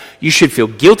you should feel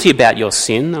guilty about your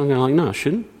sin. They'll go like, no, I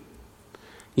shouldn't.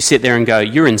 You sit there and go,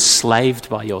 you're enslaved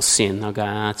by your sin. They'll go,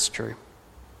 that's true.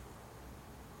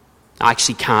 I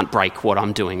actually can't break what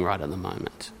I'm doing right at the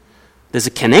moment. There's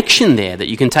a connection there that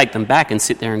you can take them back and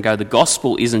sit there and go, the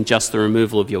gospel isn't just the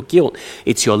removal of your guilt,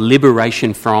 it's your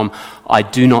liberation from, I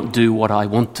do not do what I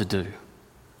want to do.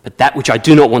 But that which I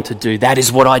do not want to do, that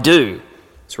is what I do.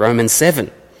 It's Romans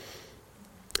 7.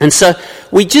 And so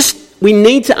we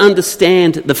need to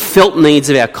understand the felt needs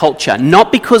of our culture,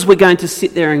 not because we're going to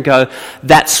sit there and go,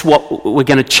 that's what we're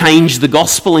going to change the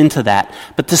gospel into that,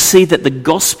 but to see that the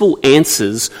gospel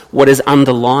answers what is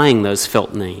underlying those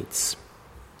felt needs.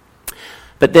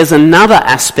 But there's another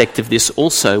aspect of this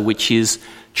also, which is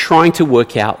trying to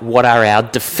work out what are our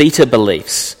defeater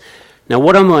beliefs. Now,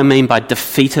 what do I mean by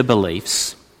defeater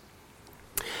beliefs?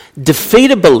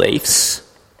 Defeater beliefs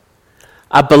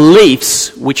are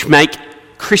beliefs which make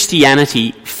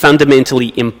Christianity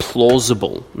fundamentally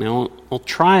implausible. Now, I'll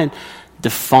try and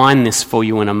define this for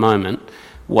you in a moment,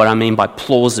 what I mean by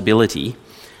plausibility.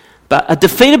 But a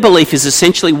defeater belief is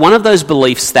essentially one of those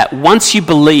beliefs that once you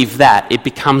believe that, it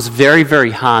becomes very,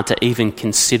 very hard to even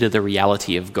consider the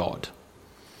reality of God.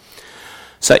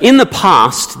 So in the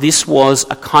past, this was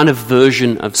a kind of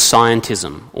version of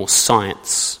scientism or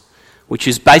science, which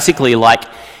is basically like,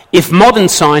 if modern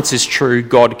science is true,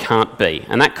 God can't be.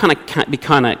 And that kind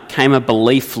of came a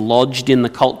belief lodged in the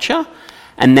culture,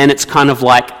 and then it's kind of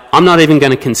like, I'm not even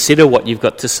going to consider what you've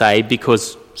got to say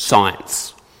because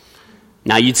science.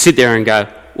 Now, you'd sit there and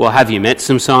go, well, have you met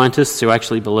some scientists who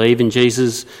actually believe in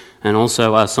Jesus and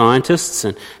also are scientists?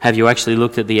 And have you actually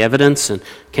looked at the evidence? And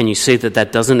can you see that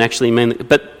that doesn't actually mean...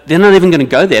 But they're not even going to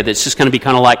go there. It's just going to be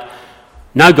kind of like,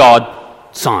 no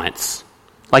God, science.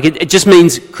 Like, it just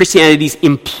means Christianity's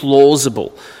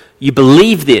implausible. You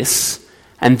believe this,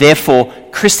 and therefore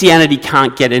Christianity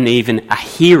can't get even a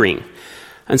hearing.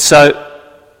 And so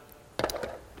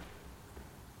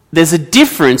there's a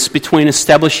difference between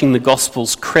establishing the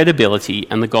gospel's credibility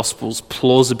and the gospel's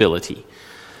plausibility.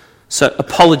 So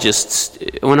apologists,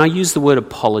 when I use the word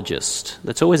apologist,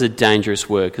 that's always a dangerous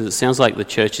word because it sounds like the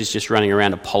church is just running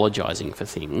around apologising for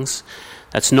things.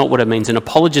 That's not what it means. An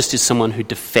apologist is someone who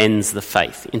defends the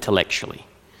faith intellectually.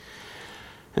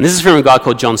 And this is from a guy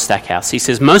called John Stackhouse. He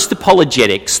says, most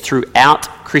apologetics throughout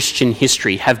Christian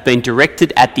history have been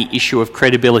directed at the issue of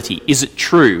credibility. Is it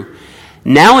true?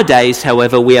 Nowadays,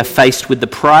 however, we are faced with the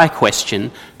prior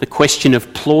question, the question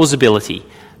of plausibility.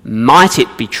 Might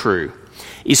it be true?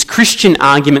 Is Christian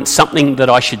argument something that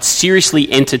I should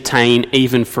seriously entertain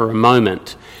even for a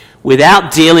moment?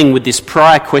 Without dealing with this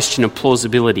prior question of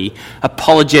plausibility,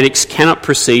 apologetics cannot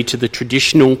proceed to the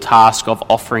traditional task of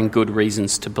offering good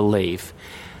reasons to believe.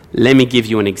 Let me give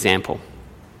you an example.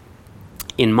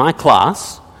 In my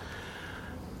class,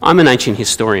 I'm an ancient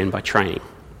historian by training.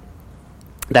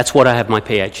 That's what I have my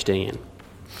PhD in.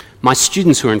 My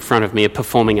students who are in front of me are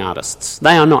performing artists.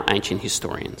 They are not ancient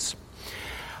historians.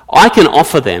 I can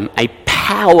offer them a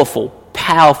powerful,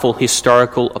 powerful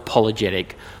historical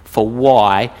apologetic for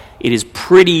why it is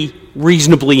pretty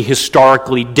reasonably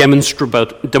historically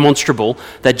demonstrable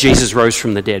that Jesus rose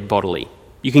from the dead bodily.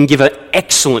 You can give an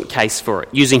excellent case for it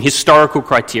using historical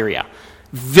criteria.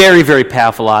 Very, very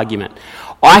powerful argument.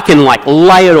 I can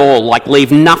lay it all,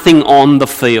 leave nothing on the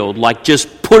field,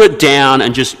 just put it down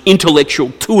and just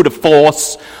intellectual tour de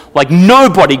force.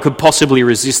 Nobody could possibly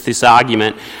resist this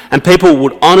argument. And people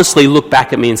would honestly look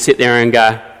back at me and sit there and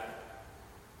go,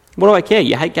 what do I care?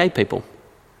 You hate gay people.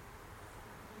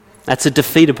 That's a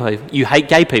defeater. You hate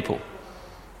gay people.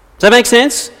 Does that make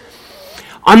sense?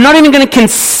 I'm not even going to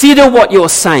consider what you're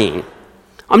saying.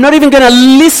 I'm not even going to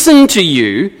listen to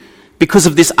you because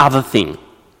of this other thing.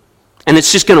 And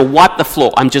it's just going to wipe the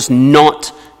floor. I'm just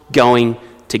not going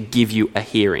to give you a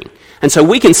hearing. And so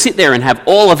we can sit there and have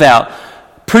all of our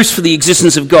proofs for the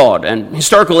existence of God and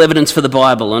historical evidence for the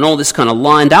Bible and all this kind of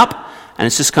lined up. And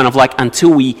it's just kind of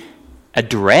until we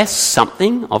address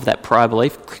something of that prior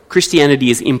belief, Christianity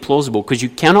is implausible because you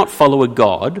cannot follow a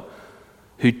God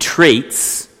who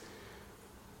treats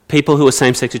people who are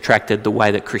same-sex attracted the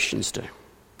way that Christians do.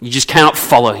 You just cannot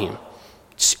follow him.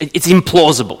 It's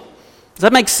implausible. Does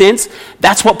that make sense?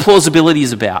 That's what plausibility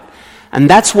is about. And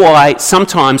that's why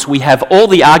sometimes we have all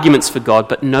the arguments for God,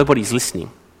 but nobody's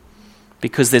listening.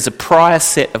 Because there's a prior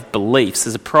set of beliefs,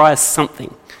 there's a prior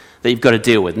something that you've got to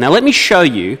deal with. Now let me show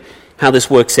you how this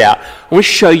works out. I want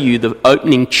to show you the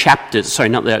opening chapters,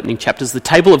 the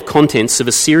table of contents of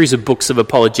a series of books of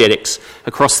apologetics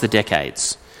across the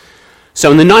decades.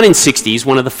 So in the 1960s,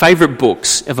 one of the favourite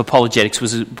books of apologetics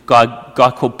was a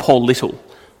guy called Paul Little,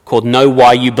 called Know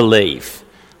Why You Believe.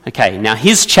 Okay, now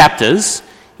his chapters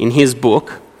in his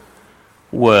book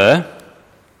were,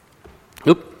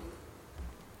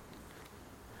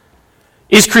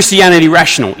 is Christianity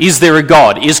rational? Is there a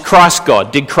God? Is Christ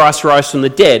God? Did Christ rise from the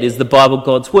dead? Is the Bible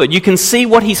God's word? You can see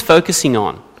what he's focusing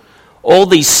on. All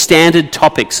these standard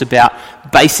topics about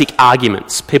basic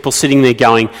arguments. People sitting there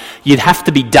going, you'd have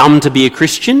to be dumb to be a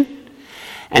Christian.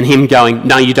 And him going,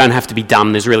 no, you don't have to be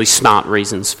dumb. There's really smart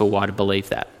reasons for why to believe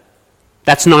that.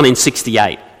 That's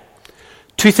 1968.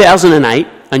 2008,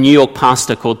 a New York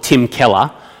pastor called Tim Keller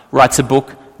writes a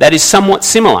book that is somewhat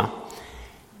similar.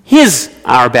 His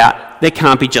are about, there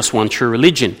can't be just one true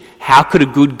religion. How could a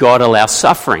good God allow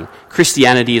suffering?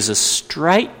 Christianity is a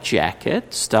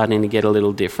straitjacket, starting to get a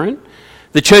little different.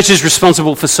 The church is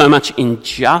responsible for so much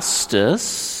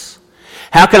injustice.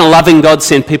 How can a loving God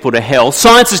send people to hell?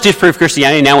 Science has disproved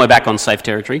Christianity, now we're back on safe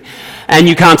territory. And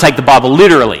you can't take the Bible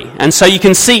literally. And so you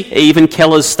can see even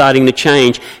Keller's starting to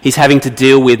change. He's having to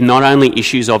deal with not only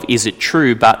issues of is it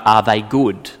true, but are they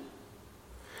good?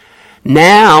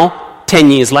 Now,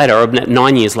 10 years later, or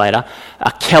 9 years later,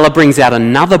 Keller brings out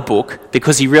another book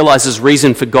because he realises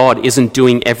reason for God isn't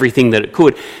doing everything that it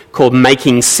could, called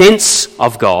Making Sense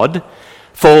of God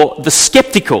for the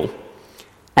Skeptical.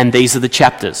 And these are the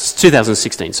chapters,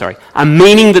 2016, a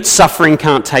meaning that suffering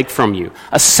can't take from you,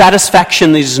 a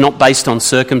satisfaction that is not based on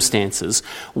circumstances.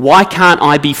 Why can't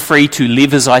I be free to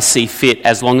live as I see fit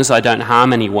as long as I don't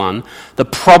harm anyone? The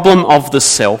problem of the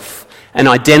self, an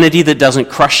identity that doesn't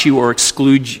crush you or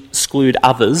exclude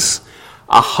others,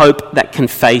 a hope that can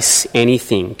face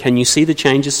anything. Can you see the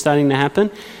changes starting to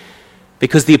happen?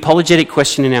 Because the apologetic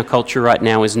question in our culture right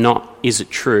now is not, is it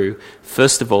true?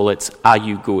 First of all, it's, are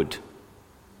you good?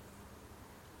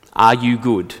 Are you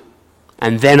good?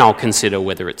 And then I'll consider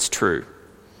whether it's true.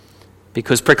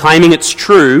 Because proclaiming it's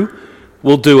true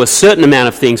will do a certain amount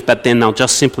of things, but then they'll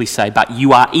just simply say, but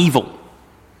you are evil.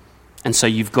 And so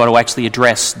you've got to actually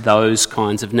address those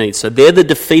kinds of needs. So they're the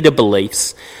defeater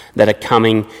beliefs that are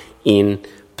coming in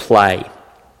play.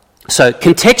 So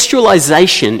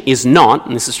contextualization is not,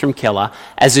 and this is from Keller,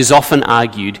 as is often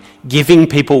argued, giving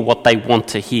people what they want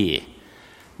to hear.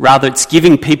 Rather, it's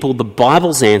giving people the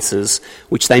Bible's answers,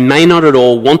 which they may not at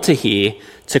all want to hear,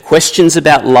 to questions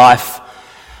about life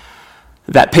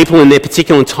that people in their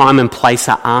particular time and place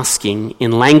are asking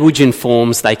in language and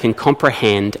forms they can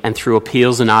comprehend, and through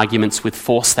appeals and arguments with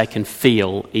force they can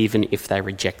feel, even if they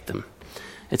reject them.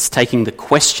 It's taking the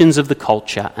questions of the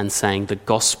culture and saying the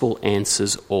gospel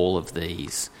answers all of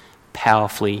these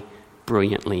powerfully,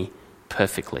 brilliantly,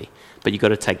 perfectly. But you've got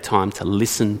to take time to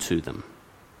listen to them.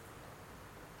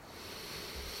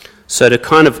 So to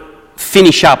kind of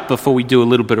finish up before we do a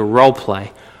little bit of role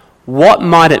play, what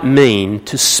might it mean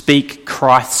to speak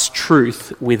Christ's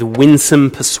truth with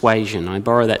winsome persuasion? I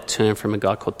borrow that term from a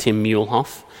guy called Tim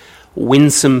Muehlhoff.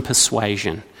 Winsome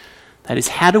persuasion. That is,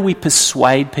 how do we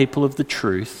persuade people of the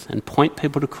truth and point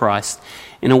people to Christ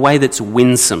in a way that's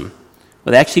winsome?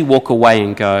 Where they actually walk away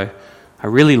and go, I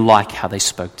really like how they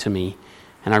spoke to me,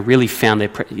 and I really found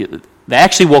they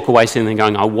actually walk away sitting there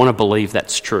going, I want to believe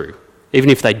that's true. Even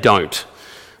if they don't,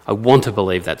 I want to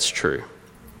believe that's true.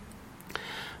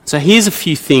 So here's a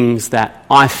few things that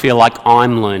I feel like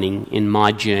I'm learning in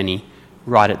my journey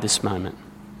right at this moment.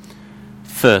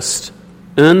 First,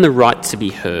 earn the right to be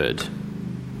heard.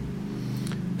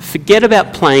 Forget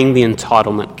about playing the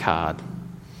entitlement card.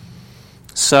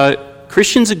 So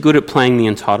Christians are good at playing the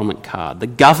entitlement card. The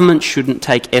government shouldn't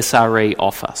take SRE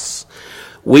off us.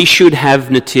 We should have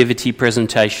nativity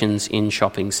presentations in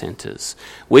shopping centres.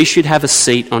 We should have a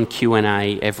seat on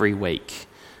Q&A every week.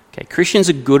 Okay, Christians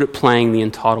are good at playing the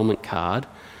entitlement card.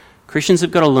 Christians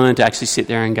have got to learn to actually sit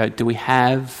there and go, do we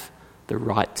have the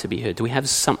right to be heard? Do we have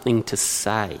something to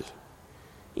say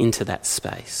into that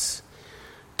space?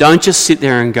 Don't just sit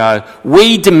there and go,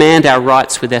 we demand our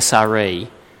rights with SRE.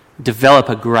 Develop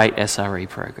a great SRE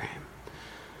program.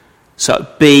 So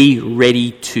be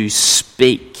ready to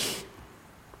speak.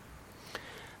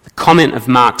 Comment of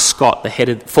Mark Scott,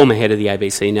 former head of the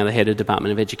ABC, now the head of the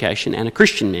Department of Education, and a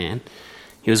Christian man.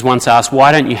 He was once asked,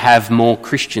 why don't you have more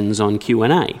Christians on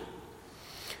Q&A?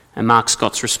 And Mark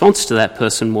Scott's response to that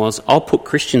person was, I'll put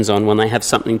Christians on when they have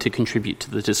something to contribute to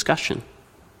the discussion.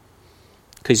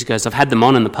 Because he goes, I've had them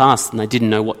on in the past and they didn't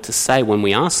know what to say when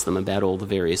we asked them about all the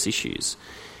various issues.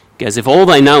 He goes, if all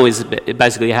they know is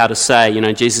basically how to say,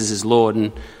 Jesus is Lord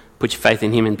and put your faith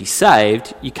in him and be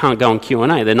saved, you can't go on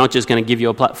Q&A. They're not just going to give you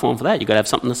a platform for that. You've got to have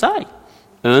something to say.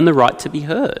 Earn the right to be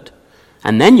heard.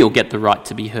 And then you'll get the right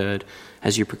to be heard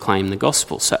as you proclaim the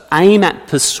gospel. So aim at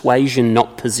persuasion,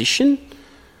 not position.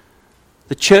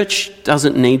 The church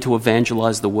doesn't need to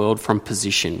evangelise the world from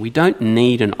position. We don't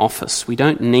need an office. We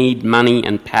don't need money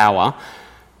and power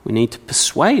We need to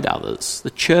persuade others.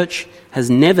 The church has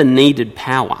never needed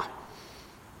power.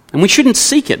 And we shouldn't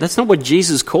seek it. That's not what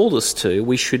Jesus called us to.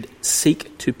 We should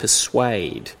seek to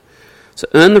persuade. So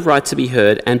earn the right to be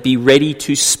heard and be ready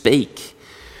to speak.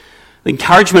 The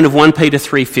encouragement of 1 Peter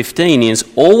 3:15 is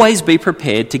always be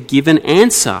prepared to give an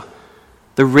answer,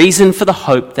 the reason for the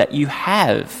hope that you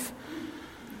have.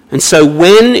 And so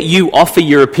when you offer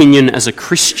your opinion as a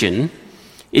Christian,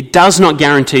 it does not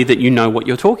guarantee that you know what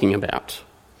you're talking about.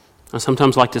 I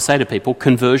sometimes like to say to people,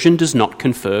 conversion does not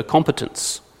confer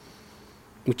competence.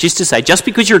 Which is to say, just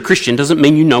because you're a Christian doesn't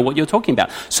mean you know what you're talking about.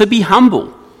 So be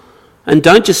humble. And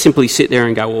don't just simply sit there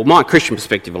and go, well, my Christian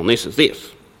perspective on this is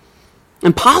this.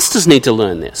 And pastors need to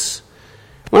learn this.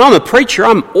 When I'm a preacher,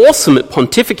 I'm awesome at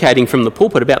pontificating from the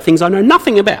pulpit about things I know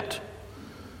nothing about.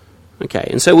 Okay,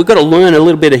 and so we've got to learn a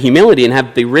little bit of humility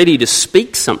and be ready to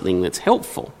speak something that's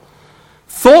helpful.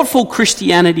 Thoughtful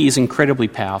Christianity is incredibly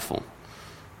powerful.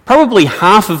 Probably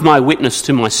half of my witness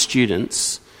to my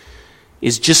students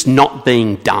is just not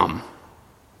being dumb.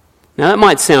 Now that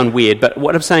might sound weird, but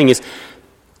what I'm saying is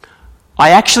I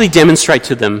actually demonstrate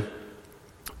to them.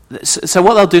 So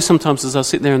what they'll do sometimes is they'll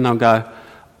sit there and they'll go,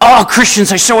 oh, Christians,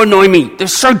 they so annoy me. They're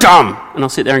so dumb. And I'll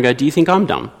sit there and go, do you think I'm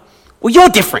dumb? Well, you're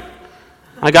different.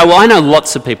 I go, well, I know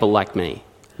lots of people like me,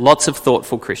 lots of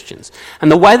thoughtful Christians.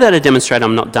 And the way that I demonstrate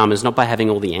I'm not dumb is not by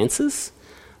having all the answers,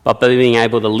 but by being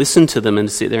able to listen to them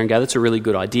and sit there and go, that's a really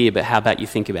good idea, but how about you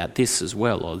think about this as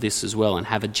well or this as well, and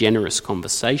have a generous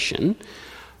conversation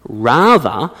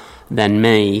rather than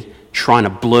me trying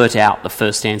to blurt out the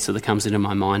first answer that comes into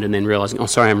my mind and then realising, oh,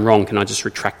 sorry, I'm wrong. Can I just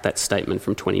retract that statement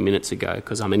from 20 minutes ago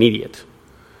because I'm an idiot?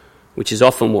 Which is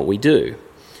often what we do.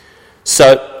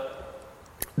 So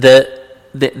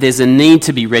there's a need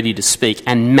to be ready to speak,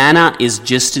 and manner is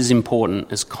just as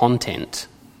important as content.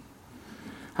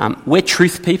 We're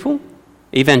truth people.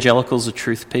 Evangelicals are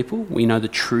truth people. We know the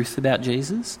truth about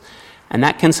Jesus. And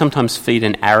that can sometimes feed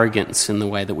an arrogance in the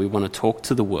way that we want to talk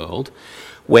to the world,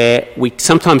 where we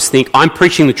sometimes think, I'm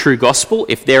preaching the true gospel.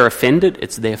 If they're offended,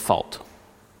 it's their fault.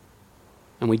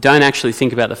 And we don't actually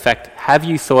think about the fact, have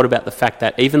you thought about the fact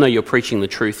that even though you're preaching the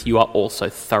truth, you are also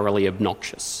thoroughly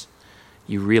obnoxious?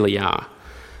 You really are.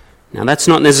 Now, that's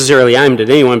not necessarily aimed at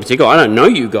anyone in particular. I don't know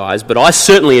you guys, but I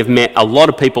certainly have met a lot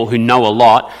of people who know a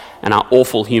lot and are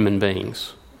awful human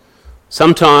beings.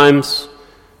 Sometimes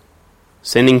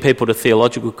sending people to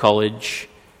theological college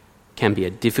can be a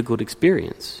difficult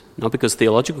experience. Not because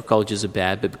theological colleges are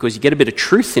bad, but because you get a bit of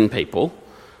truth in people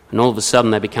and all of a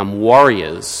sudden they become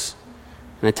warriors.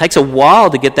 And it takes a while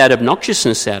to get that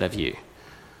obnoxiousness out of you.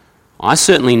 I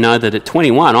certainly know that at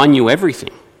 21 I knew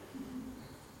everything.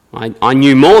 I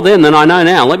knew more then than I know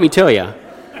now, let me tell you.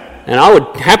 And I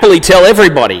would happily tell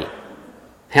everybody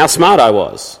how smart I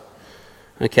was.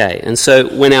 Okay, and so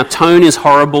when our tone is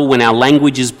horrible, when our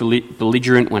language is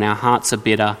belligerent, when our hearts are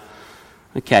bitter,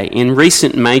 okay, in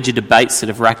recent major debates that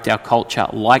have racked our culture,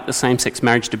 like the same-sex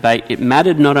marriage debate, it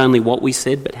mattered not only what we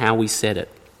said, but how we said it.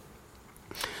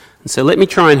 And so let me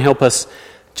try and help us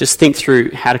just think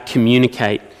through how to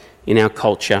communicate in our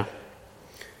culture.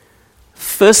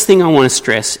 First thing I want to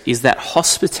stress is that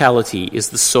hospitality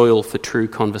is the soil for true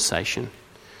conversation.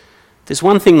 There's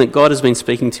one thing that God has been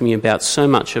speaking to me about so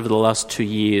much over the last 2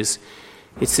 years.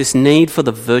 It's this need for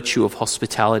the virtue of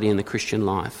hospitality in the Christian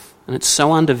life. And it's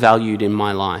so undervalued in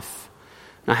my life.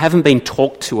 And I haven't been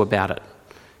talked to about it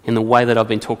in the way that I've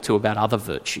been talked to about other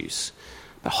virtues.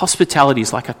 But hospitality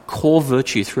is like a core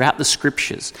virtue throughout the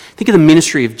scriptures. Think of the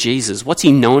ministry of Jesus. What's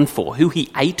he known for? Who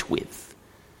he ate with?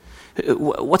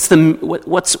 What's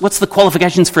the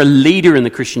qualifications for a leader in the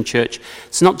Christian church?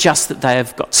 It's not just that they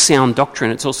have got sound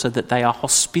doctrine, it's also that they are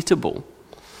hospitable.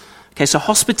 Okay, so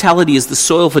hospitality is the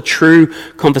soil for true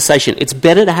conversation. It's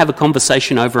better to have a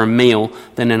conversation over a meal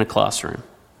than in a classroom.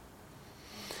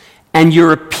 And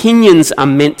your opinions are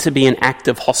meant to be an act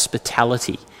of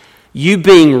hospitality. You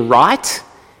being right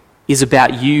is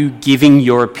about you giving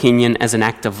your opinion as an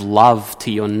act of love to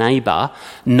your neighbour,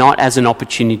 not as an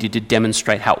opportunity to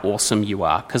demonstrate how awesome you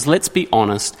are. Because let's be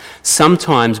honest,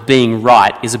 sometimes being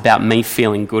right is about me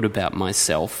feeling good about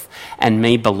myself and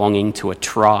me belonging to a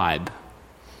tribe.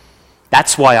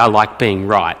 That's why I like being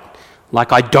right.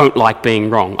 Like I don't like being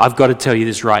wrong. I've got to tell you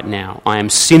this right now. I am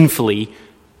sinfully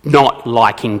not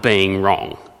liking being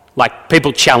wrong. Like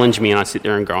people challenge me and I sit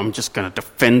there and go, I'm just going to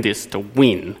defend this to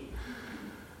win.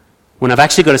 When I've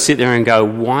actually got to sit there and go,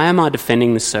 why am I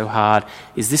defending this so hard?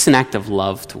 Is this an act of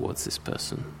love towards this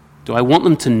person? Do I want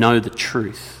them to know the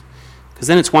truth? Because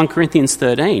then it's 1 Corinthians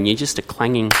 13. You're just a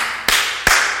clanging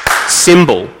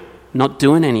cymbal, not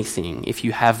doing anything if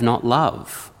you have not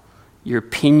love. Your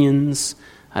opinions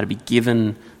are to be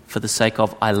given for the sake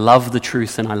of, I love the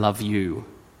truth and I love you.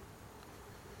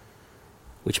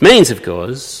 Which means, of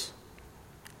course,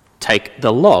 take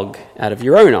the log out of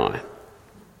your own eye.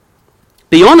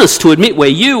 Be honest to admit where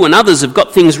you and others have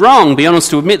got things wrong. Be honest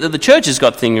to admit that the church has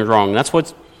got things wrong. That's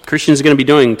what Christians are going to be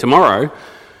doing tomorrow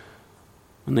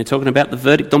when they're talking about the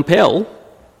verdict on Pell.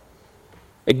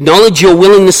 Acknowledge your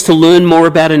willingness to learn more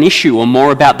about an issue or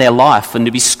more about their life and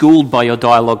to be schooled by your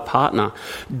dialogue partner.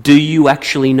 Do you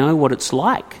actually know what it's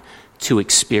like to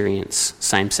experience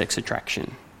same-sex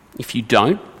attraction? If you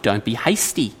don't be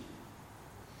hasty.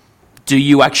 Do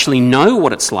you actually know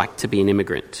what it's like to be an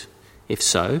immigrant? If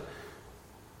so,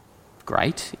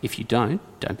 great. If you don't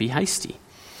be hasty.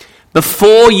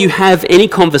 Before you have any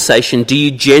conversation, do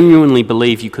you genuinely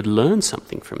believe you could learn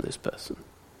something from this person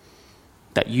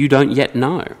that you don't yet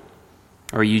know?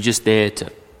 Or are you just there to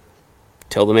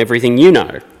tell them everything you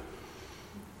know?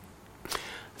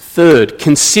 Third,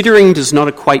 considering does not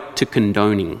equate to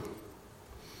condoning.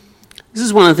 This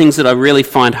is one of the things that I really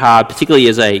find hard, particularly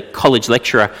as a college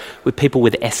lecturer, with people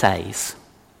with essays.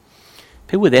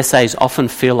 People with essays often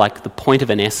feel like the point of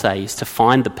an essay is to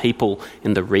find the people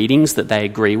in the readings that they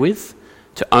agree with,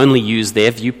 to only use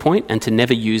their viewpoint and to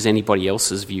never use anybody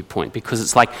else's viewpoint, because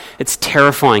it's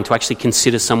terrifying to actually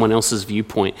consider someone else's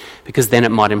viewpoint, because then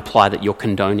it might imply that you're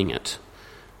condoning it.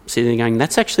 See, they're going,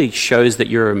 that actually shows that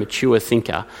you're a mature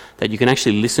thinker, that you can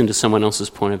actually listen to someone else's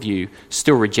point of view,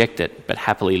 still reject it, but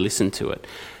happily listen to it.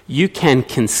 You can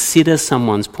consider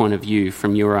someone's point of view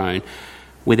from your own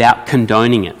without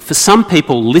condoning it. For some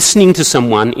people, listening to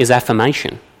someone is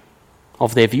affirmation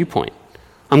of their viewpoint.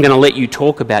 I'm going to let you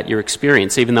talk about your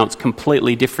experience, even though it's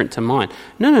completely different to mine.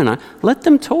 No. Let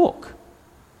them talk.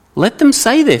 Let them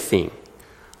say their thing.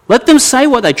 Let them say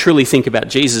what they truly think about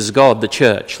Jesus, God, the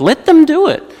church. Let them do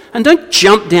it. And don't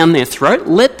jump down their throat.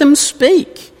 Let them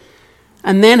speak.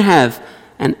 And then have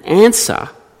an answer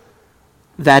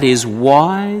that is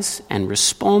wise and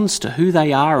responds to who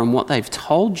they are and what they've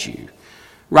told you,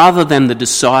 rather than the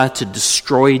desire to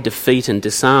destroy, defeat, and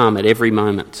disarm at every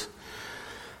moment.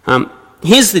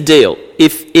 Here's the deal.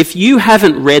 If you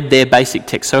haven't read their basic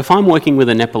text, so if I'm working with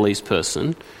a Nepalese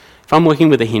person, if I'm working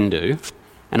with a Hindu,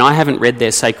 and I haven't read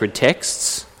their sacred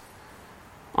texts,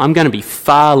 I'm going to be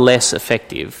far less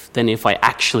effective than if I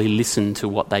actually listen to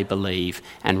what they believe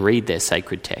and read their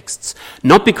sacred texts.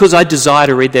 Not because I desire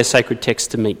to read their sacred texts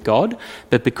to meet God,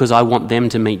 but because I want them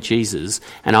to meet Jesus,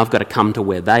 and I've got to come to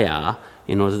where they are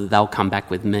in order that they'll come back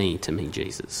with me to meet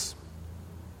Jesus.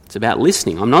 It's about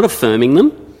listening. I'm not affirming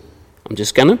them. I'm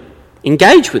just going to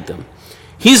engage with them.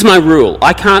 Here's my rule.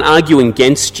 I can't argue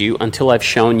against you until I've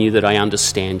shown you that I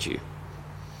understand you.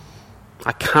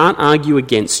 I can't argue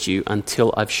against you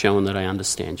until I've shown that I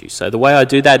understand you. So the way I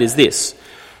do that is this.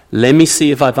 Let me see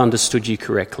if I've understood you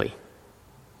correctly.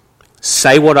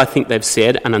 Say what I think they've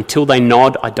said, and until they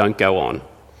nod, I don't go on.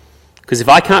 Because if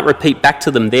I can't repeat back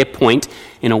to them their point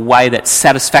in a way that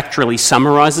satisfactorily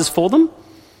summarises for them,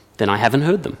 then I haven't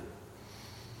heard them.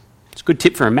 It's a good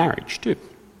tip for a marriage too.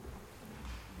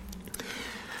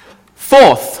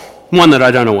 Fourth, one that I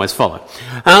don't always follow.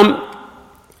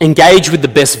 Engage with the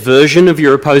best version of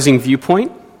your opposing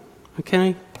viewpoint.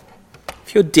 Okay?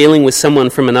 If you're dealing with someone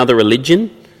from another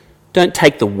religion, don't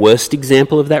take the worst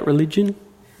example of that religion.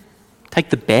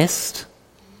 Take the best.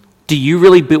 Do you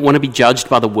really want to be judged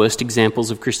by the worst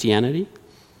examples of Christianity?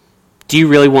 Do you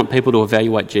really want people to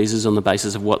evaluate Jesus on the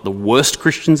basis of what the worst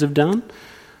Christians have done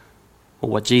or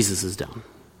what Jesus has done?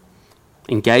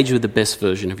 Engage with the best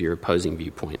version of your opposing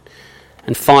viewpoint.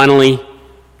 And finally,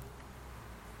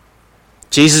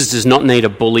 Jesus does not need a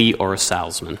bully or a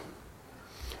salesman.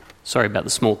 Sorry about the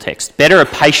small text. Better a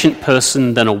patient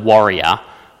person than a warrior,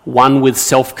 one with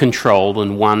self-control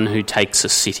than one who takes a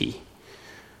city.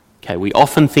 Okay, we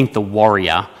often think the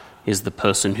warrior is the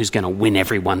person who's going to win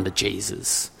everyone to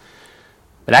Jesus.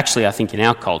 But actually, I think in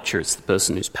our culture, it's the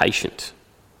person who's patient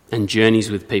and journeys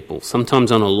with people,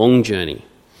 sometimes on a long journey.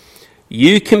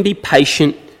 You can be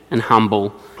patient and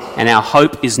humble, and our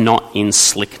hope is not in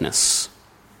slickness.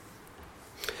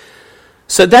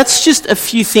 So that's just a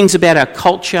few things about our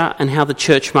culture and how the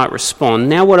church might respond.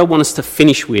 Now what I want us to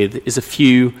finish with is a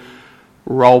few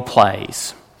role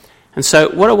plays. And so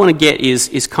what I want to get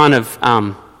is kind of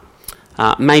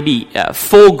maybe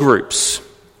four groups.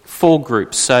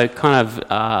 So kind of,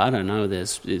 I don't know,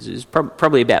 there's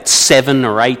probably about 7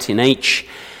 or 8 in each.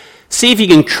 See if you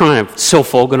can try and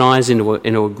self-organise into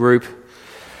a group.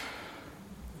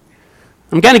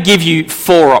 I'm going to give you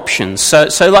 4 options. So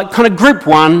like kind of group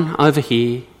 1 over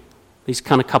here, these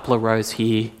kind of couple of rows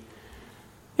here.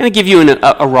 I'm going to give you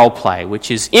a role play, which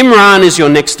is Imran is your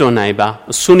next door neighbour,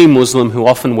 a Sunni Muslim who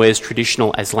often wears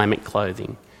traditional Islamic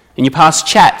clothing. In your past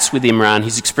chats with Imran,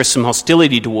 he's expressed some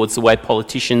hostility towards the way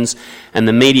politicians and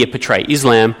the media portray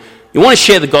Islam. You want to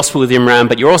share the gospel with Imran,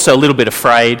 but you're also a little bit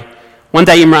afraid. One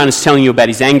day Imran is telling you about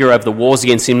his anger over the wars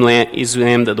against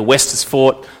Islam that the West has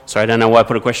fought. Sorry, I don't know why I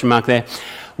put a question mark there.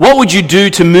 What would you do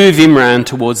to move Imran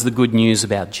towards the good news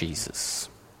about Jesus?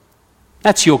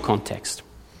 That's your context.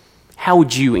 How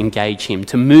would you engage him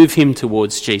to move him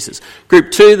towards Jesus?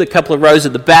 Group 2, the couple of rows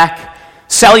at the back.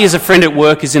 Sally, as a friend at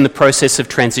work, is in the process of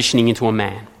transitioning into a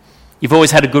man. You've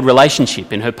always had a good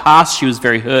relationship. In her past, she was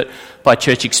very hurt by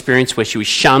church experience where she was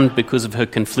shunned because of her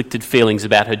conflicted feelings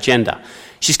about her gender.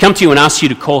 She's come to you and asked you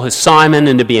to call her Simon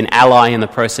and to be an ally in the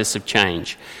process of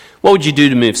change. What would you do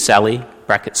to move Sally,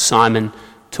 bracket Simon,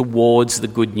 towards the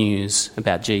good news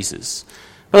about Jesus?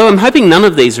 Well, I'm hoping none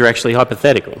of these are actually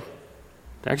hypothetical.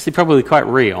 They're actually probably quite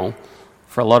real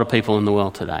for a lot of people in the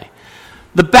world today.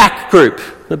 The back group,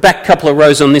 the back couple of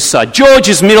rows on this side. George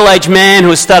is a middle-aged man who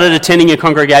has started attending a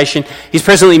congregation. He's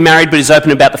presently married but is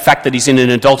open about the fact that he's in an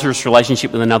adulterous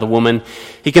relationship with another woman.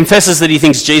 He confesses that he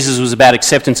thinks Jesus was about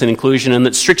acceptance and inclusion and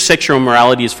that strict sexual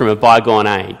morality is from a bygone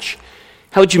age.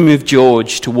 How would you move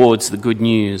George towards the good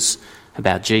news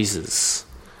about Jesus?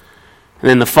 And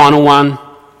then the final one,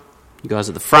 you guys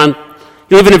at the front.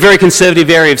 You live in a very conservative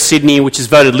area of Sydney which has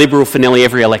voted Liberal for nearly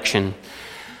every election.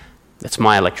 That's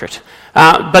my electorate.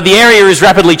 But the area is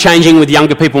rapidly changing with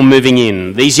younger people moving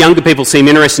in. These younger people seem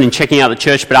interested in checking out the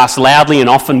church but ask loudly and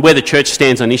often where the church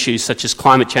stands on issues such as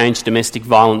climate change, domestic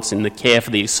violence and the care for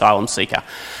the asylum seeker.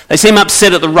 They seem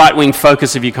upset at the right-wing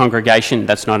focus of your congregation.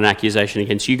 That's not an accusation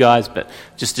against you guys, but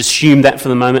just assume that for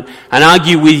the moment. And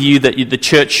argue with you that the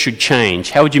church should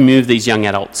change. How would you move these young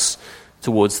adults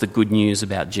towards the good news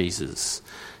about Jesus?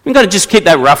 You've got to just keep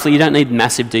that roughly. You don't need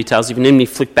massive details. If you need me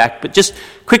to flick back. But just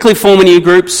quickly form in your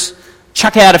groups.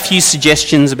 Chuck out a few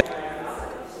suggestions.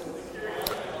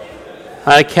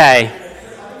 Okay.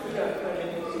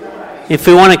 If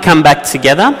we want to come back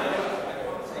together,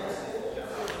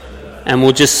 and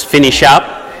we'll just finish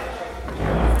up.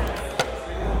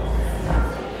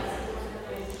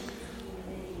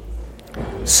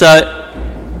 So,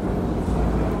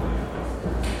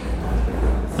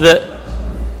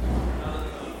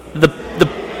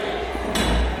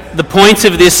 the point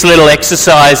of this little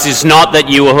exercise is not that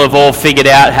you will have all figured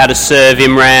out how to serve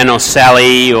Imran or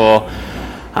Sally or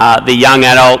the young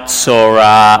adults or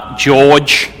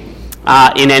George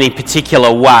in any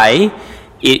particular way.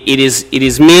 It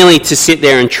is merely to sit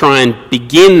there and try and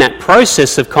begin that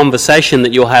process of conversation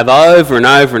that you'll have over and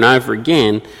over and over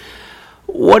again.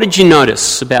 What did you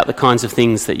notice about the kinds of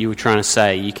things that you were trying to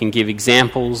say? You can give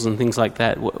examples and things like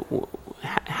that.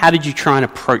 How did you try and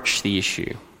approach the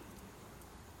issue?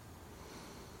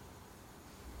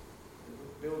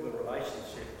 Build the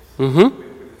relationships Mm-hmm.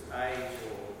 with age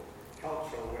or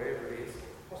culture or wherever it is,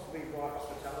 possibly by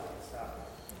hospitality and stuff.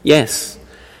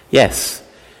 Yes.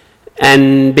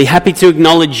 And be happy to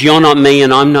acknowledge you're not me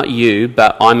and I'm not you,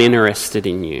 but I'm interested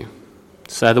in you.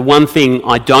 So the one thing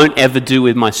I don't ever do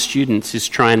with my students is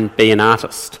try and be an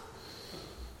artist.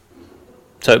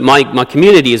 So my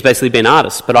community has basically been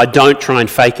artists, but I don't try and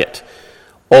fake it.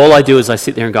 All I do is I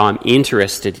sit there and go, I'm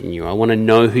interested in you. I want to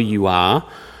know who you are.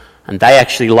 And they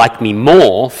actually like me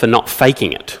more for not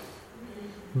faking it.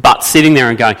 But sitting there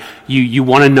and going, you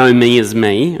want to know me as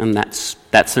me, and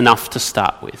that's enough to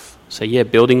start with. So yeah,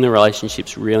 building the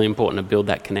relationship's really important to build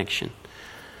that connection.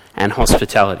 And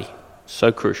hospitality,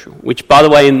 so crucial. Which, by the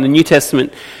way, in the New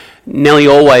Testament, nearly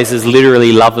always is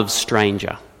literally love of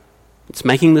stranger. It's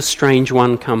making the strange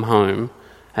one come home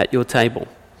at your table.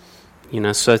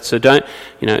 So don't,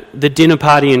 the dinner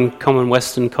party in common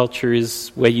Western culture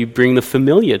is where you bring the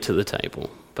familiar to the table.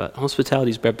 But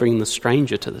hospitality is about bringing the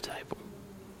stranger to the table.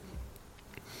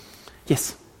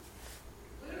 Yes?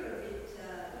 We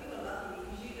were lucky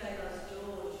because you gave us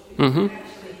George, Mm-hmm.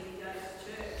 actually goes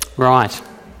to church. Right. So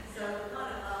we're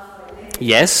kind of halfway there.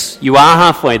 Yes, you are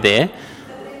halfway there.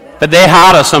 But they're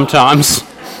harder sometimes. But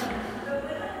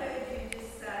when I heard you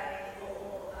just say,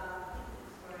 or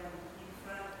in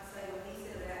front, say what he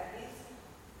said about his,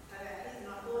 and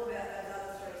I thought about those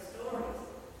other three stories,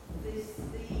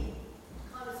 the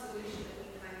kind of solution that we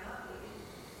came up with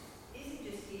isn't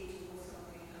just geared towards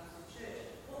someone who comes to church.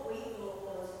 What we thought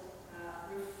was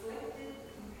reflected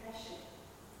compassion.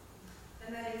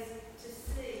 And that is to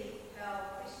see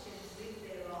how Christians live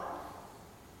their life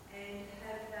and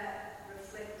have that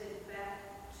reflected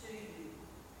back to you.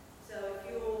 So if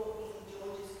you're in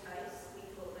George's case, we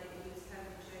thought maybe he was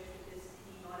coming to church because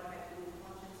he might have had a little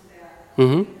conscience about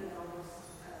Mm-hmm. an anonymous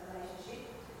relationship,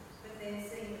 but then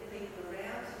seeing the people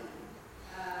around him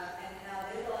and how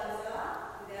their lives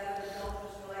are without an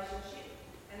adulterous relationship,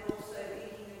 and also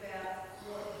thinking about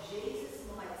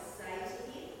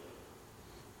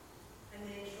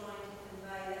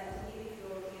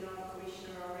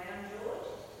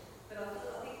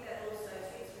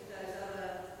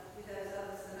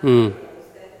scenario is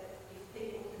that if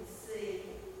people can see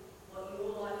what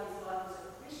your life is like as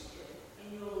a Christian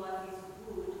and your life is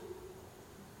good,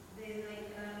 then they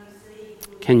can only see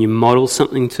good. Can you model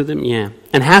something to them? Yeah.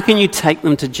 And how can you take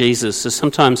them to Jesus? So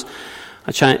sometimes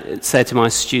I try to say to my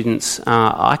students,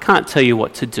 I can't tell you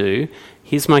what to do.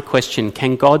 Here's my question,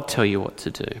 can God tell you what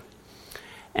to do?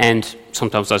 And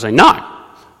sometimes I say, no.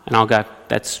 And I'll go,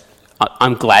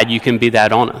 I'm glad you can be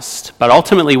that honest. But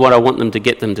ultimately what I want them to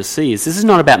get them to see is this is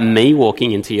not about me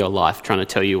walking into your life trying to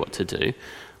tell you what to do.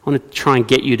 I want to try and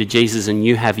get you to Jesus and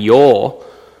you have your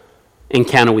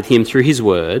encounter with him through his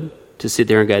word to sit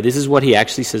there and go, this is what he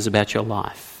actually says about your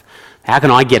life. How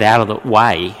can I get out of the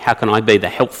way? How can I be the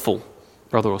helpful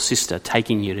brother or sister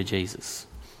taking you to Jesus?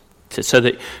 Because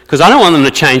I don't want them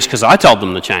to change because I told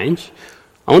them to change.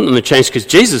 I want them to change because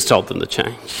Jesus told them to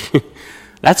change.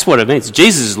 That's what it means.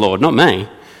 Jesus is Lord, not me.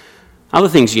 Other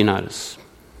things you notice.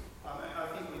 I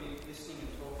think when you're listening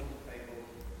and talking to people,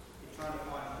 you're trying to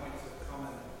find points of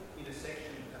common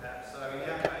intersection, perhaps. So in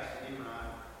our case with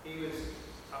Imran, he was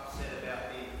upset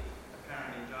about the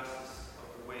apparent injustice of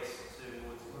the West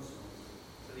towards Muslims.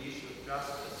 So the issue of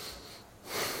justice.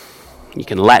 You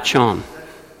can latch on.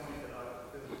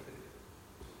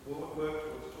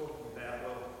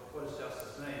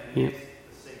 Yep. The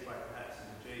segue perhaps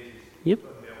into Jesus. Yep.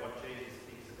 Talking about what Jesus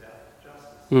thinks about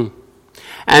justice.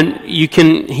 And you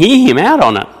can hear him out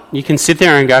on it. You can sit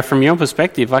there and go, from your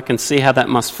perspective, I can see how that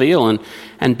must feel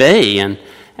and be. And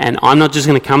I'm not just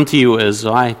going to come to you as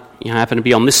I happen to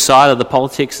be on this side of the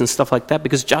politics and stuff like that,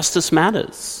 because justice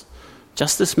matters.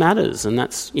 Justice matters, and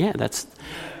that's. Yeah.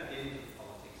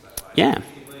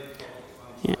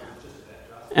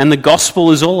 And the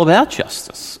gospel is all about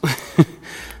justice.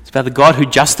 It's about the God who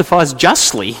justifies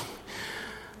justly,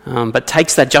 but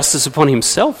takes that justice upon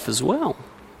himself as well,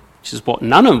 which is what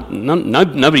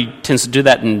nobody tends to do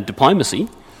that in diplomacy.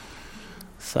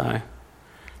 So,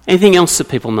 anything else that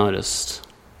people noticed?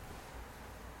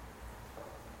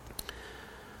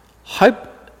 Hope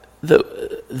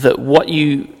that what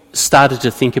you started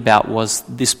to think about was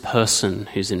this person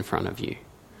who's in front of you.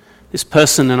 This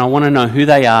person, and I want to know who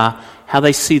they are, how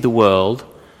they see the world,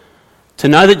 to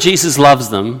know that Jesus loves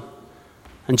them,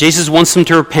 and Jesus wants them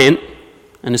to repent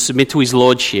and to submit to his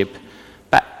lordship,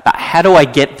 but how do I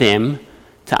get them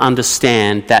to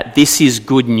understand that this is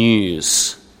good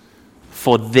news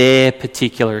for their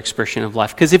particular expression of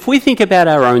life? Because if we think about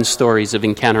our own stories of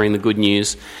encountering the good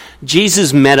news,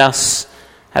 Jesus met us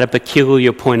at a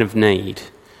peculiar point of need,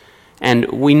 and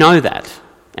we know that.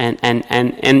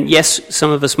 And yes,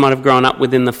 some of us might have grown up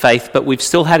within the faith, but we've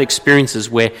still had experiences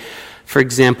where, for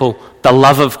example, the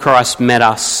love of Christ met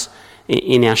us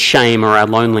in our shame or our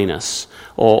loneliness,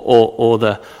 or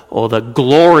the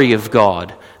glory of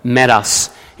God met us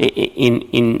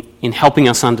in helping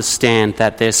us understand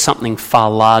that there's something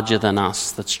far larger than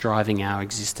us that's driving our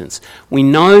existence. We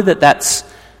know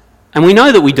and we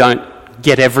know that we don't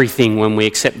get everything when we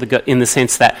accept in the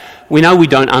sense that we know we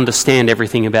don't understand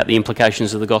everything about the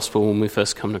implications of the gospel when we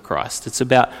first come to Christ. It's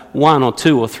about one or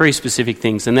two or three specific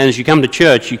things, and then as you come to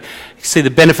church you see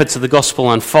the benefits of the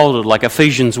gospel unfolded, like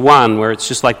Ephesians 1, where it's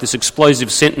just like this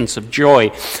explosive sentence of joy,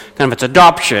 kind of it's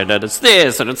adoption, and it's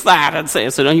this, and it's that, and it's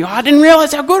this, and I didn't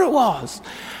realise how good it was.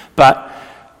 But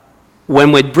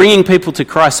when we're bringing people to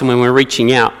Christ and when we're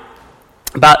reaching out,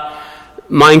 but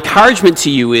my encouragement to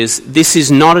you is this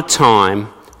is not a time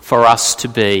for us to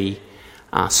be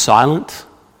silent.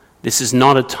 This is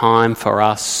not a time for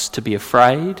us to be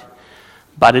afraid,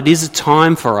 but it is a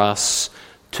time for us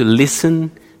to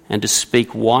listen and to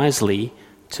speak wisely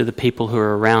to the people who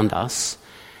are around us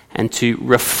and to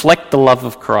reflect the love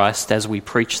of Christ as we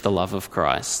preach the love of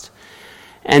Christ.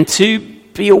 And to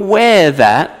be aware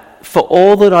that for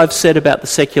all that I've said about the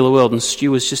secular world, and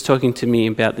Stu was just talking to me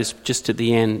about this just at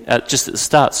the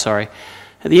start, at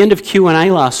the end of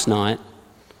Q&A last night,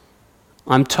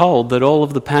 I'm told that all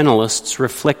of the panellists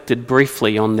reflected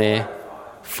briefly on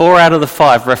 4 out of the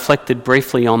 5 reflected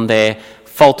briefly on their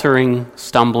faltering,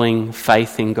 stumbling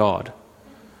faith in God.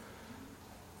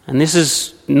 And this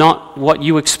is not what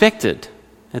you expected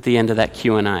at the end of that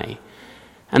Q&A.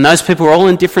 And those people are all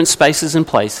in different spaces and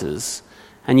places,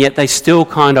 and yet they still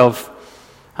kind of,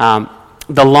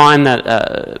 the line that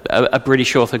a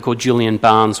British author called Julian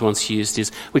Barnes once used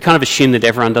is, we kind of assume that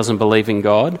everyone doesn't believe in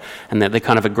God and that they're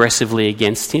kind of aggressively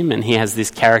against him, and he has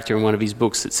this character in one of his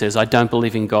books that says, I don't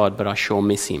believe in God, but I sure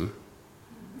miss him.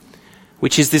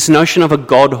 Which is this notion of a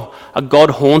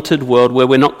God-haunted world where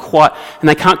we're not quite, and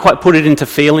they can't quite put it into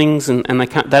feelings, and they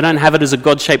don't have it as a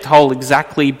God-shaped whole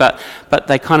exactly, but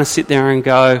they kind of sit there and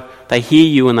go, they hear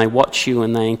you and they watch you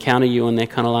and they encounter you and they're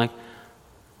kind of like,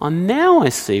 oh, now I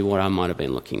see what I might have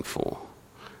been looking for.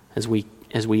 As we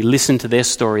listen to their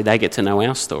story, they get to know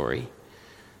our story.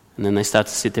 And then they start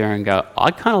to sit there and go,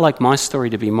 I'd kind of like my story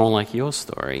to be more like your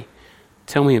story.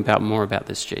 Tell me more about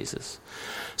this Jesus.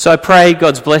 So I pray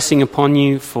God's blessing upon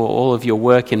you for all of your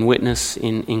work and witness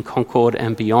in Concord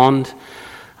and beyond.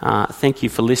 Thank you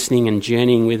for listening and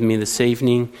journeying with me this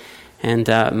evening. And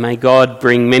may God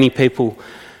bring many people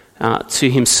to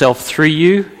himself through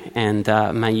you, and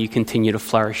may you continue to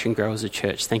flourish and grow as a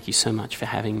church. Thank you so much for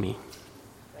having me.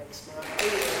 Thanks, Mark.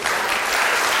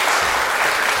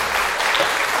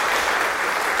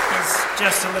 Here's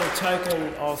just a little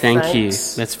token of Thank you.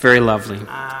 thanks. That's very lovely.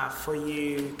 For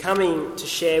you coming to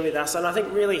share with us, and I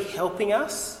think really helping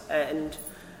us. And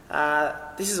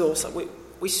this is also,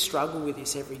 we struggle with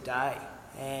this every day,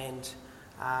 and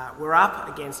we're up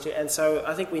against it. And so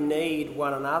I think we need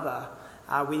one another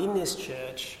within this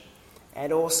church,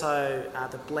 and also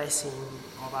the blessing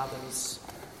of others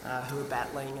who are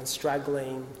battling and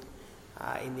struggling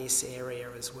in this area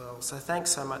as well. So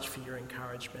thanks so much for your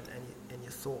encouragement and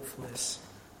your thoughtfulness.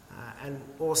 And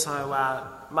also,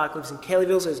 Mark lives in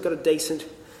Kellyville, so he's got a decent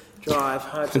drive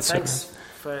home. So thanks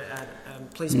for,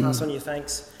 please pass on your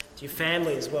thanks to your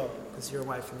family as well, because you're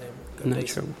away from them. Got a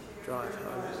decent drive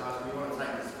home. If you want to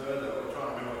take this further, or try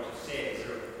and remember what you said, is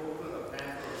there a booklet or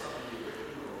pamphlet or something you've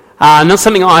written? Not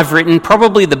something I've written.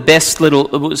 Probably the best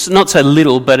little, it's not so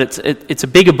little, but it's a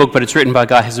bigger book, but it's written by a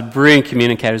guy who's a brilliant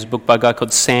communicator. It's a book by a guy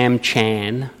called Sam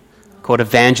Chan, called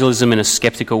Evangelism in a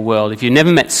Skeptical World. If you've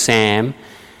never met Sam,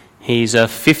 he's a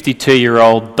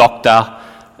 52-year-old doctor,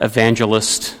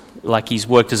 evangelist, like he's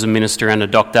worked as a minister and a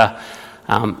doctor.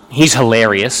 He's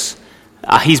hilarious.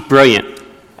 He's brilliant.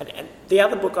 And the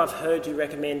other book I've heard you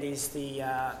recommend is the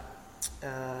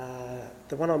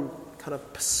one on kind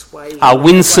of persuasion.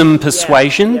 Winsome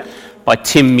Persuasion Yeah. by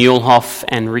Tim Muehlhoff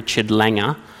and Richard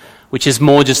Langer, which is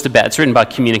more just about, it's written by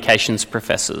communications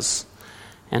professors.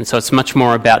 And so it's much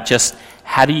more about just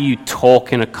how do you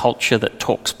talk in a culture that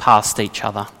talks past each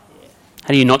other? How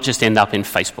do you not just end up in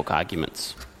Facebook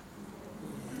arguments?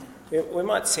 We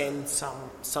might send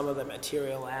some of the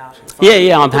material out.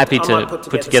 I'm happy to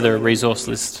put together a resource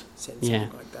list. Send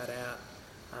something like that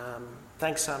out.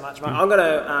 Thanks so much, Mark. I'm going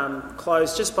to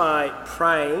close just by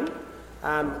praying.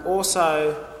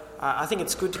 Also, I think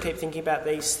it's good to keep thinking about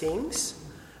these things.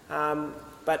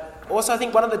 But also I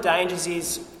think one of the dangers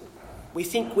is we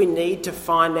think we need to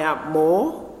find out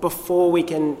more before we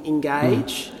can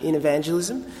engage in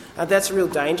evangelism. That's a real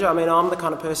danger. I mean, I'm the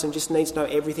kind of person who just needs to know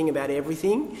everything about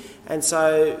everything. And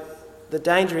so the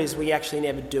danger is we actually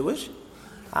never do it.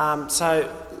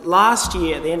 So last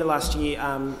year, at the end of last year,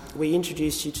 we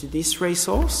introduced you to this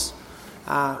resource.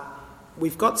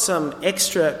 We've got some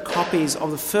extra copies of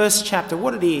the first chapter.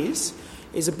 What it is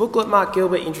a booklet. Mark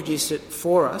Gilbert introduced it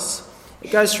for us.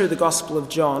 It goes through the Gospel of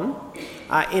John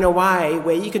in a way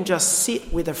where you can just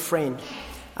sit with a friend.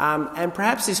 And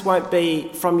perhaps this won't be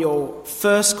from your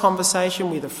first conversation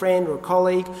with a friend or a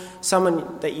colleague,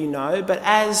 someone that you know, but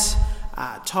as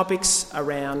topics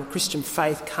around Christian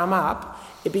faith come up,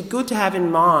 it'd be good to have in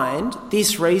mind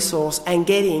this resource and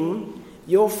getting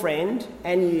your friend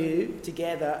and you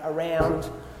together around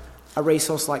a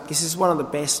resource like this. Is one of the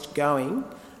best going.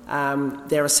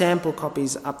 There are sample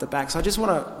copies up the back. So I just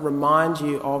want to remind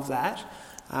you of that,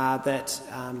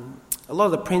 a lot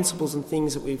of the principles and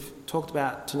things that we've talked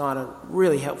about tonight are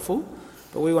really helpful,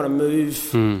 but we want to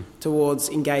move towards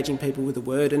engaging people with the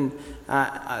Word. And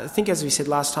I think, as we said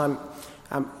last time,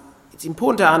 it's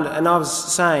important to and I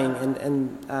was saying,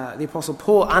 and the Apostle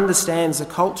Paul understands the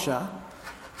culture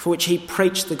for which he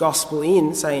preached the gospel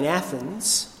in, say in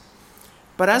Athens.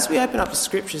 But as we open up the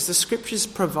Scriptures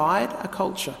provide a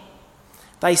culture.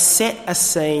 They set a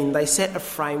scene, they set a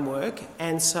framework,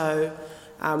 and so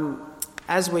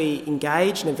as we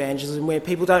engage in evangelism where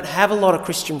people don't have a lot of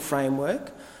Christian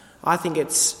framework, I think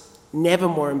it's never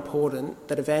more important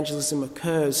that evangelism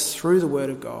occurs through the Word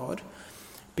of God,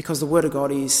 because the Word of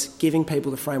God is giving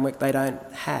people the framework they don't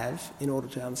have in order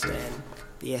to understand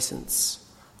the essence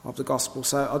of the gospel.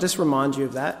 So I'll just remind you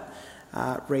of that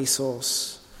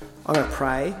resource. I'm going to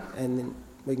pray and then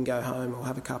we can go home or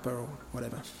have a cuppa or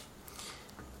whatever.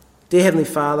 Dear Heavenly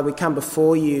Father, we come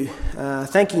before you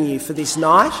thanking you for this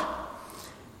night.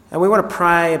 And we want to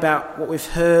pray about what we've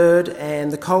heard and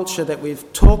the culture that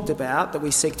we've talked about that we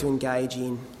seek to engage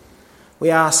in. We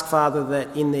ask, Father,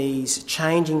 that in these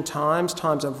changing times,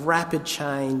 times of rapid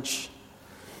change,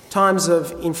 times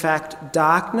of, in fact,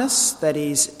 darkness that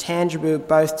is tangible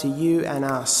both to you and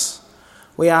us,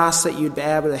 we ask that you'd be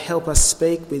able to help us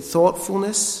speak with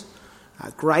thoughtfulness,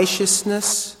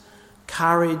 graciousness,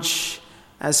 courage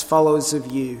as followers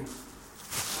of you.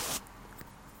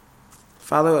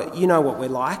 Father, you know what we're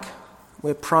like.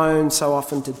 We're prone so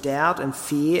often to doubt and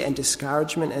fear and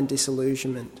discouragement and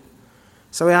disillusionment.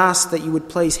 So we ask that you would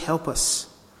please help us.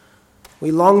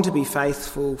 We long to be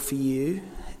faithful for you,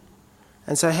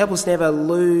 and so help us never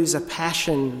lose a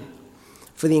passion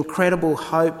for the incredible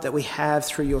hope that we have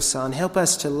through your Son. Help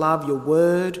us to love your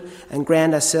word and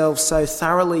ground ourselves so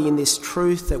thoroughly in this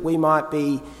truth that we might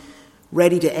be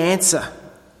ready to answer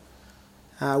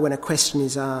when a question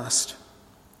is asked.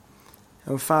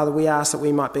 And Father, we ask that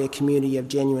we might be a community of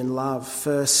genuine love,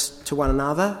 first to one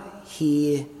another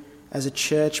here as a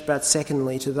church, but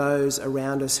secondly to those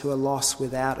around us who are lost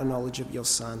without a knowledge of your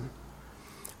Son.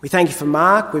 We thank you for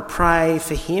Mark. We pray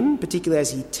for him, particularly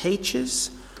as he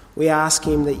teaches. We ask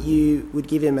him that you would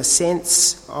give him a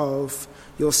sense of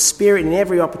your Spirit in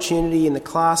every opportunity in the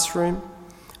classroom.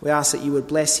 We ask that you would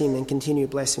bless him and continue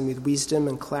to bless him with wisdom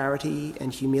and clarity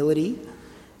and humility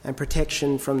and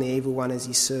protection from the evil one as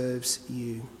he serves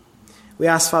you. We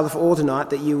ask, Father, for all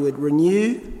tonight that you would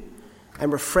renew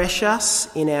and refresh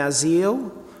us in our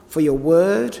zeal for your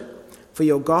word, for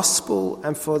your gospel,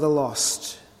 and for the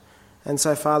lost. And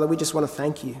so, Father, we just want to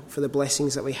thank you for the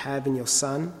blessings that we have in your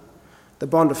Son, the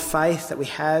bond of faith that we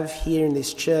have here in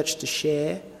this church to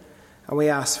share. And we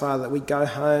ask, Father, that we go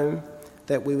home,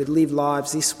 that we would live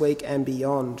lives this week and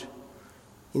beyond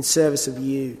in service of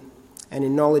you and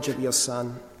in knowledge of your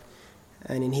Son.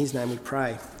 And in his name we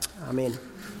pray. Amen.